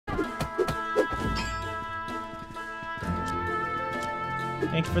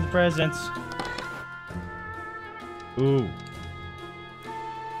Thank you for the presents. Ooh.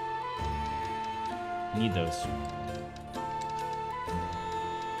 Need those.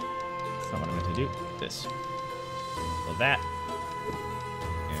 That's not what I meant to do. This. So that.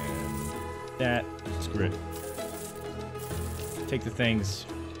 And that. Screw it. Take the things.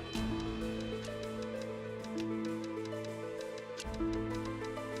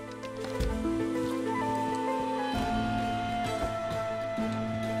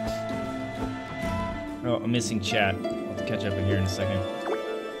 Oh, I'm missing chat. I'll have to catch up in here in a second.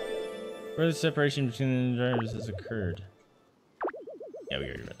 Further separation between the drivers has occurred. Yeah, we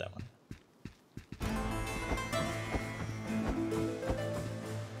already read that one.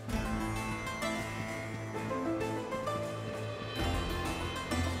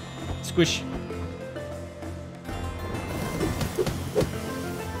 Squish.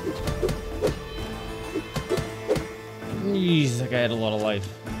 Jeez, that guy had a lot of life.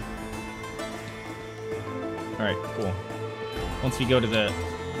 Alright, cool. Once we go to the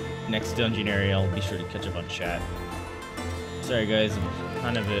next dungeon area, I'll be sure to catch up on chat. Sorry guys, I'm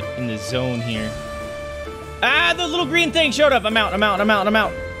kind of in the zone here. Ah, the little green thing showed up! I'm out.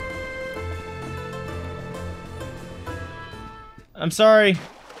 I'm sorry.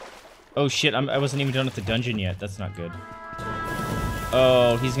 Oh shit, I wasn't even done with the dungeon yet. That's not good.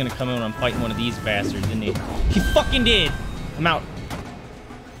 Oh, he's gonna come in when I'm fighting one of these bastards, isn't he? He fucking did! I'm out.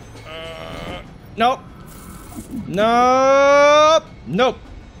 Nope. Nope. Nope.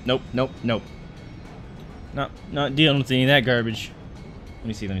 Nope. Nope. Nope. Not dealing with any of that garbage. Let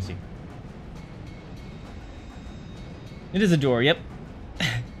me see. It is a door, yep.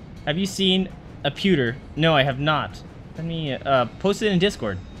 Have you seen a pewter? No, I have not. Let me post it in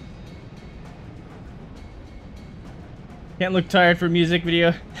Discord. Can't look tired for a music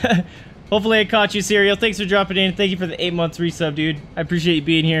video. Hopefully I caught you, Serial. Thanks for dropping in. Thank you for the 8 months resub, dude. I appreciate you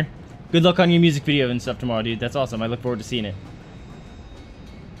being here. Good luck on your music video and stuff tomorrow, dude. That's awesome. I look forward to seeing it.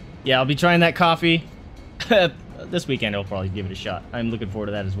 Yeah, I'll be trying that coffee. This weekend I'll probably give it a shot. I'm looking forward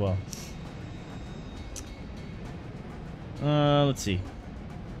to that as well. Let's see.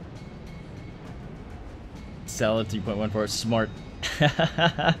 Sell at 3.14. Smart.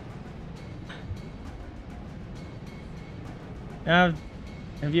 Have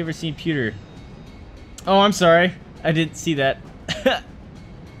you ever seen pewter? Oh, I'm sorry. I didn't see that.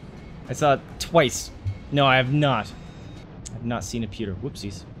 I saw it twice. No, I have not. I've not seen a pewter.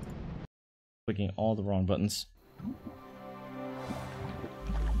 Whoopsies. Clicking all the wrong buttons.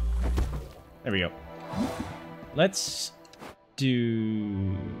 There we go. Let's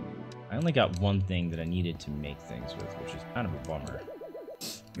do... I only got one thing that I needed to make things with, which is kind of a bummer.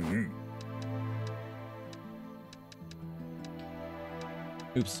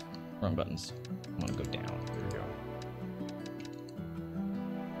 Oops, wrong buttons. I want to go down. There we go.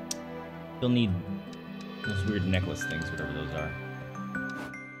 Still need those weird necklace things, whatever those are.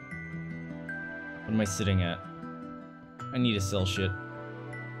 What am I sitting at? I need to sell shit.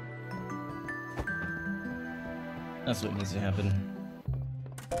 That's what needs to happen.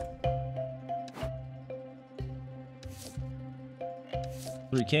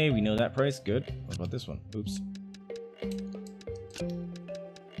 $3K, we know that price. Good. What about this one? Oops.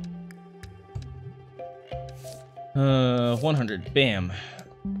 $100. Bam.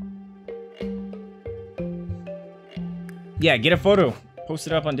 Yeah, get a photo. Post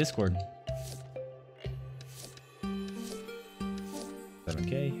it up on Discord.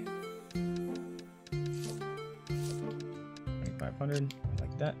 7K. 2,500. I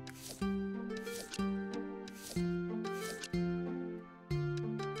like that.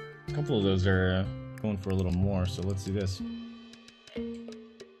 A couple of those are going for a little more, so let's do this.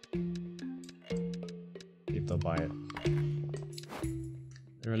 See if they'll buy it.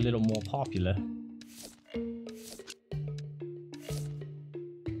 They're a little more popular.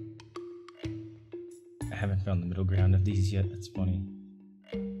 I haven't found the middle ground of these yet. That's funny.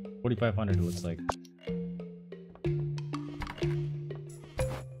 4,500 it looks like.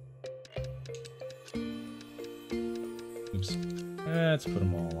 Oops. Let's put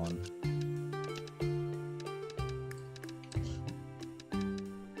them all on.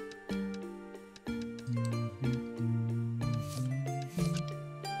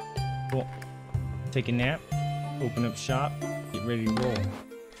 Cool. Take a nap, open up shop, get ready to roll.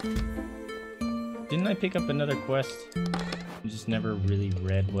 Didn't I pick up another quest? I just never really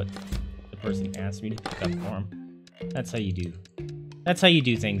read what the person asked me to pick up for him. That's how you do. That's how you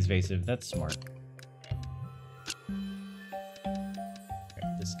do things, Vaesive. That's smart. Okay,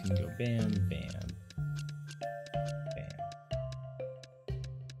 this can go bam, bam, bam.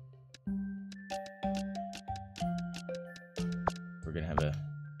 we're gonna have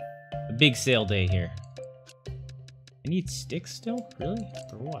a big sale day here. I need sticks still? Really?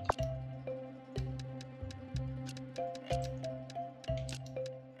 For what?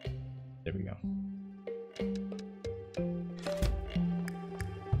 There we go.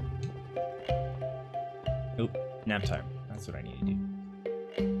 Oop, nap time. That's what I need to do.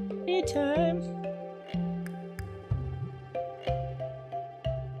 Nap time.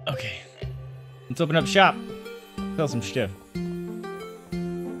 Okay. Let's open up shop. Sell some stuff.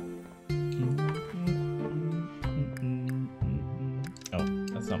 Oh,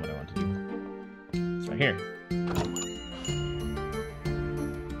 that's not what I want to do. It's right here.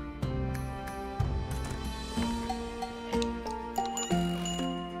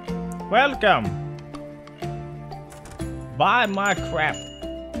 Welcome. Buy my crap.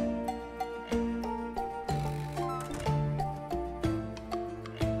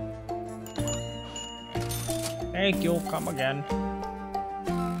 Thank you. Come again.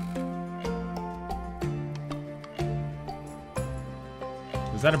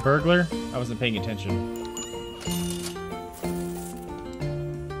 Was that a burglar? I wasn't paying attention.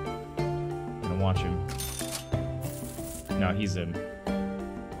 I'm gonna watch him. No, he's an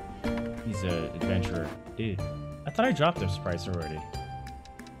adventurer. Dude, I thought I dropped this price already.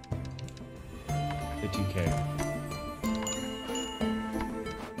 The 2K.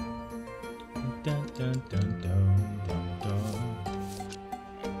 Dun, dun, dun, dun, dun, dun.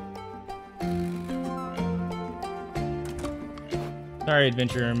 Sorry,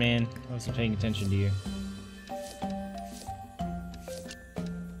 adventurer man. I wasn't paying attention to you.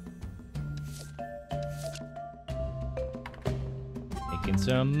 Making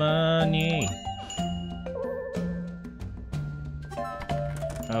some money.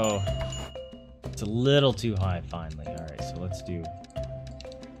 Oh, it's a little too high finally. All right, so let's do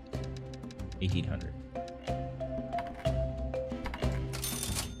 1800.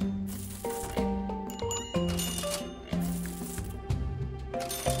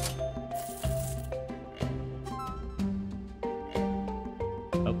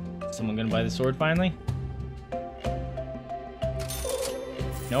 Oh, someone gonna buy the sword finally?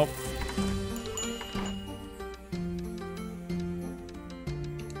 Nope.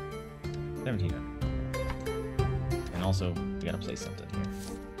 And also, we gotta play something here.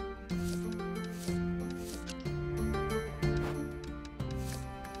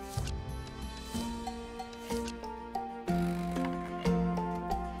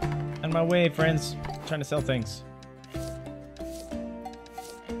 On my way, friends. Trying to sell things.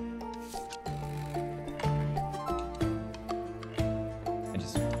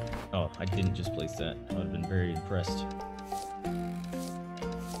 I didn't just place that. I would have been very impressed.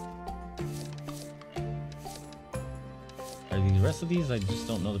 Are the rest of these? I just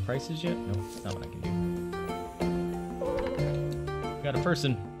don't know the prices yet. Nope, not what I can do. Got a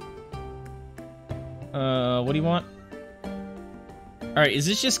person. What do you want? Alright, is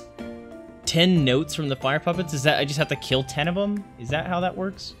this just 10 notes from the fire puppets? Is that I just have to kill 10 of them? Is that how that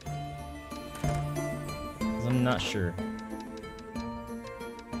works? 'Cause I'm not sure.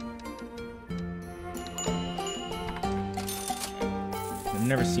 I've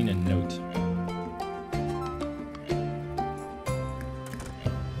never seen a note.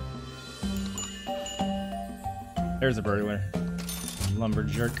 There's a burglar.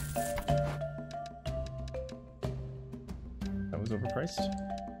 Lumberjack. That was overpriced.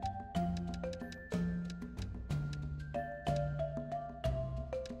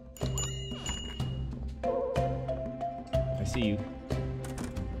 I see you.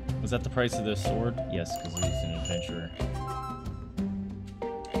 Was that the price of the sword? Yes, because he's an adventurer.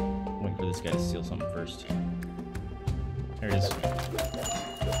 Wait for this guy to steal something first. There it is.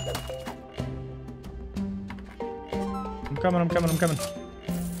 I'm coming, I'm coming, I'm coming.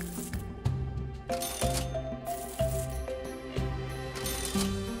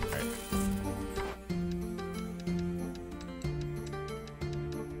 Alright.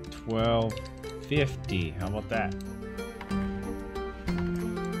 12.50. How about that?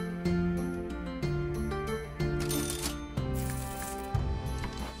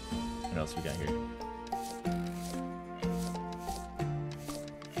 What else we got here?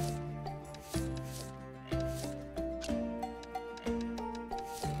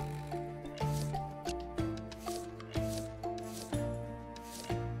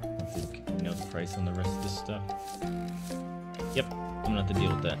 I think you know the price on the rest of this stuff. Yep, I'm gonna have to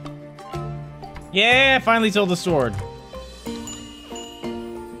deal with that. Yeah, finally sold the sword.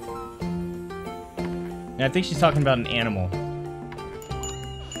 And I think she's talking about an animal.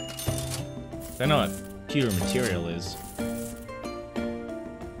 I know what pewter material is.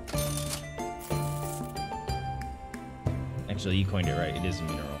 So you coined it right. It is a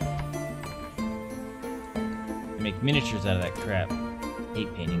mineral. You make miniatures out of that crap.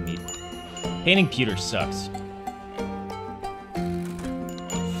 Hate painting meat. Painting pewter sucks.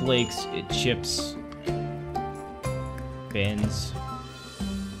 It flakes. It chips. Bends.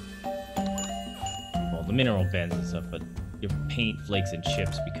 Well, the mineral bends and stuff, but your paint flakes and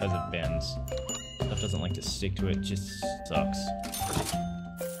chips because it bends. Stuff doesn't like to stick to it. It just sucks.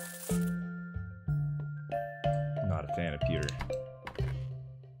 Not a fan of pewter.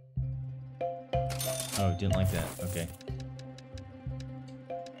 Oh, didn't like that. Okay.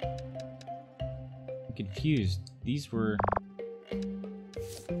 I'm confused. These were...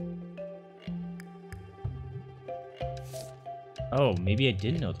 Oh, maybe I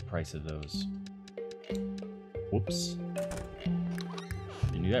didn't know the price of those. Whoops.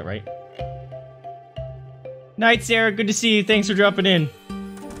 Didn't do that right. Night, Sarah. Good to see you. Thanks for dropping in.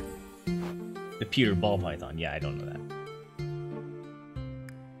 The pewter ball python. Yeah, I don't know that.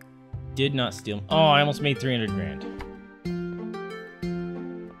 Did not steal. Oh, I almost made 300 grand.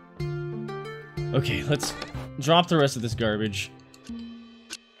 Okay, let's drop the rest of this garbage.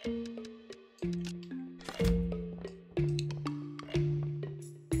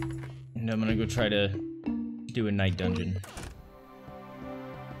 And I'm gonna go try to do a night dungeon.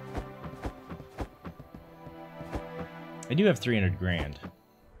 I do have 300 grand.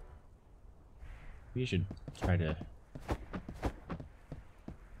 We should try to...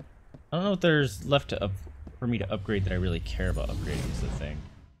 I don't know what there's left to for me to upgrade that I really care about upgrading is the thing.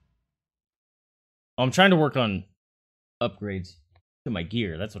 Oh, I'm trying to work on upgrades to my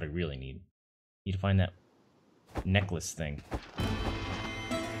gear. That's what I really need. Need to find that necklace thing.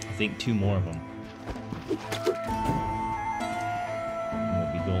 I think 2 more of them. And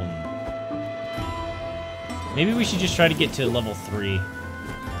we'll be golden. Maybe we should just try to get to level 3.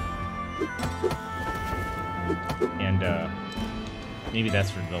 And, maybe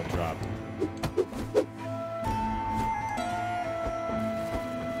that's where they'll drop.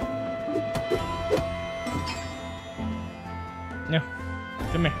 No.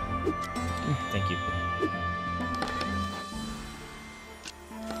 Come here. Thank you.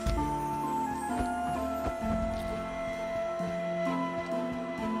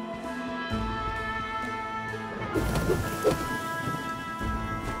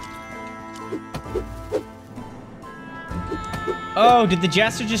 Oh, did the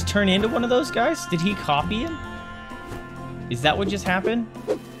Jester just turn into one of those guys? Did he copy him? Is that what just happened?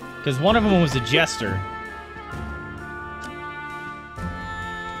 Because one of them was a Jester.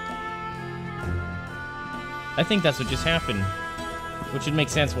 I think that's what just happened. Which would make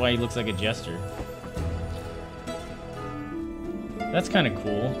sense why he looks like a Jester. That's kind of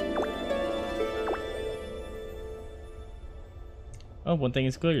cool. Oh, one thing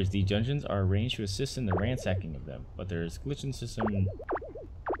is clear is these dungeons are arranged to assist in the ransacking of them, but there's glitch in the system.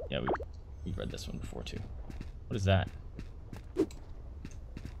 Yeah, we've read this one before too. What is that?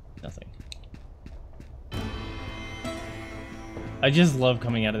 Nothing. I just love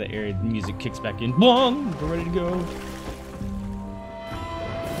coming out of the area. The music kicks back in. Bong! We're ready to go.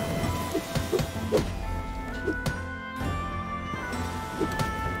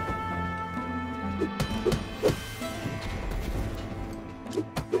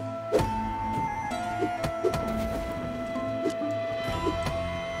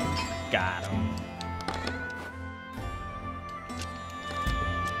 Got him.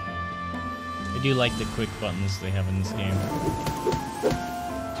 I do like the quick buttons they have in this game.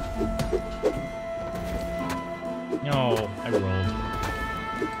 No, I rolled.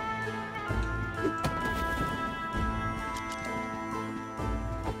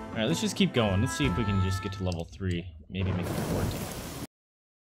 Alright, let's just keep going. Let's see if we can just get to level 3. Maybe make it 14.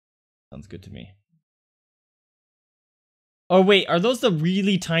 Sounds good to me. Oh wait, are those the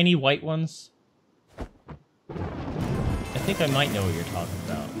really tiny white ones? I think I might know what you're talking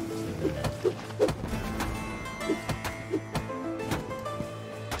about.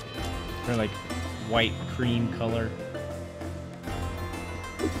 They're like white cream color.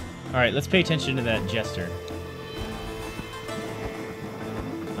 Alright, let's pay attention to that Jester.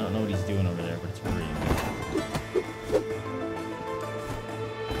 I don't know what he's doing over there, but it's worrying me.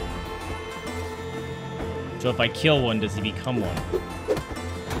 So if I kill one, does he become one?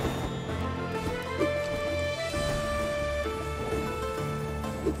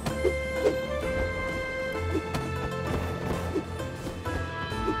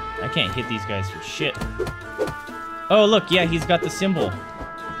 I can't hit these guys for shit. Oh, look, yeah, he's got the symbol.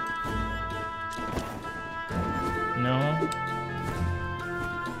 No.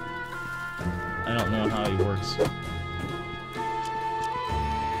 I don't know how he works.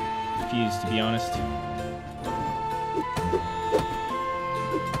 Confused, to be honest.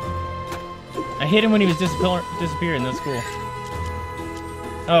 I hit him when he was disappearing. That's cool.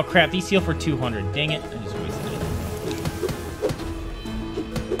 Oh crap! These heal for 200. Dang it! I just wasted it.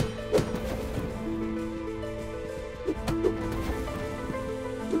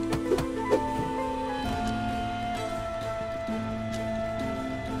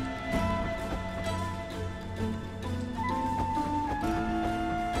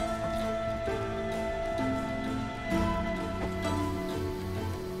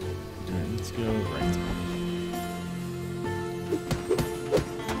 Let's go right.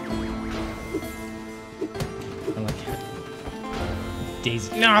 I like it.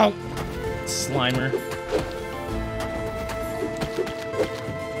 Daisy. No! Slimer.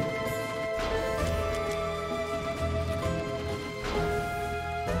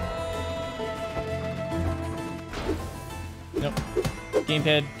 Nope.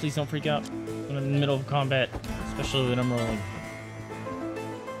 Gamepad, please don't freak out when I'm in the middle of combat, especially when I'm rolling.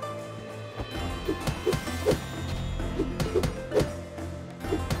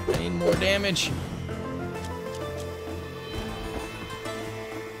 More damage.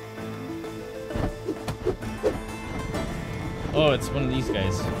 Oh, it's one of these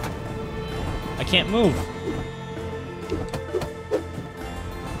guys. I can't move.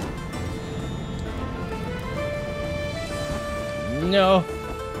 No.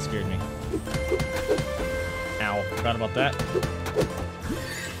 It scared me. Ow. Forgot about that.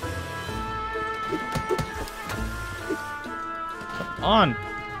 Come on.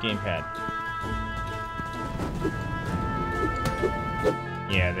 Gamepad.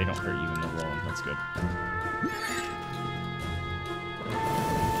 Yeah, they don't hurt you in the rolling. That's good.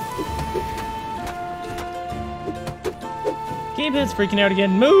 Gamepad's freaking out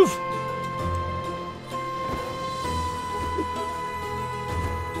again. Move!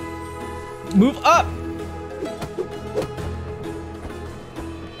 Move up!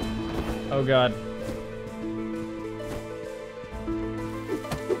 Oh god.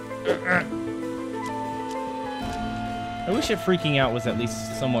 I wish it freaking out was at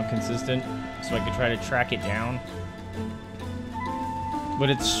least somewhat consistent, so I could try to track it down. But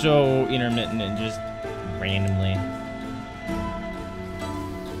it's so intermittent and just randomly.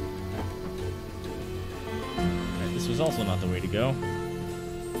 Right, this was also not the way to go.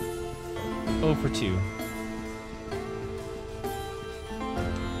 0 for 2.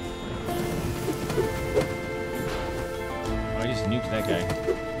 Oh, I just nuked that guy.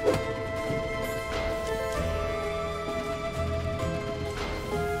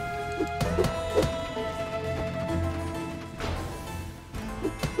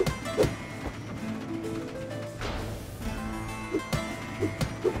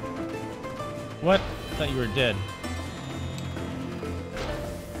 What? I thought you were dead.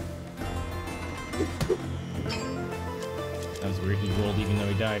 That was weird. He rolled even though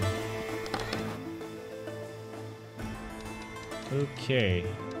he died. Okay.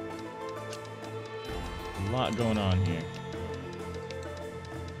 A lot going on here.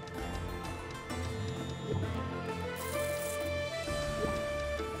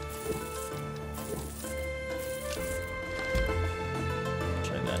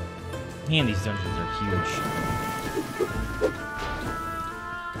 Man, these dungeons are huge.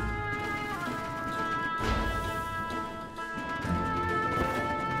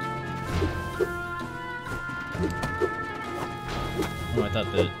 Oh, I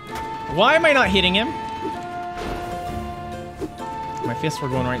thought that... Why am I not hitting him? My fists were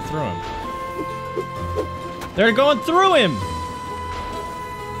going right through him. They're going through him!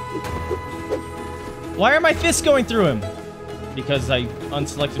 Why are my fists going through him? Because I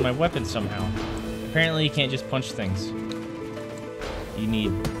unselected my weapon somehow. Apparently you can't just punch things. You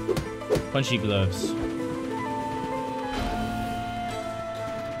need punchy gloves.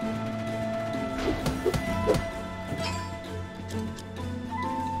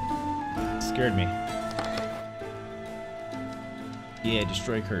 Scared me. Yeah,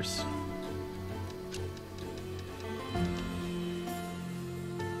 destroy curse.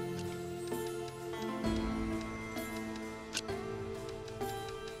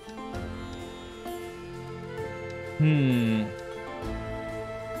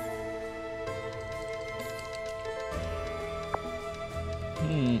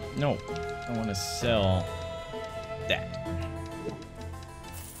 No. I want to sell that.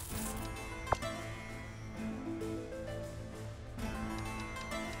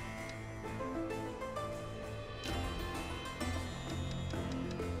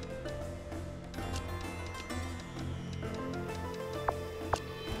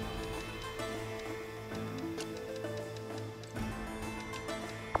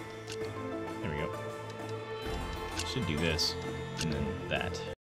 should do this, and then that.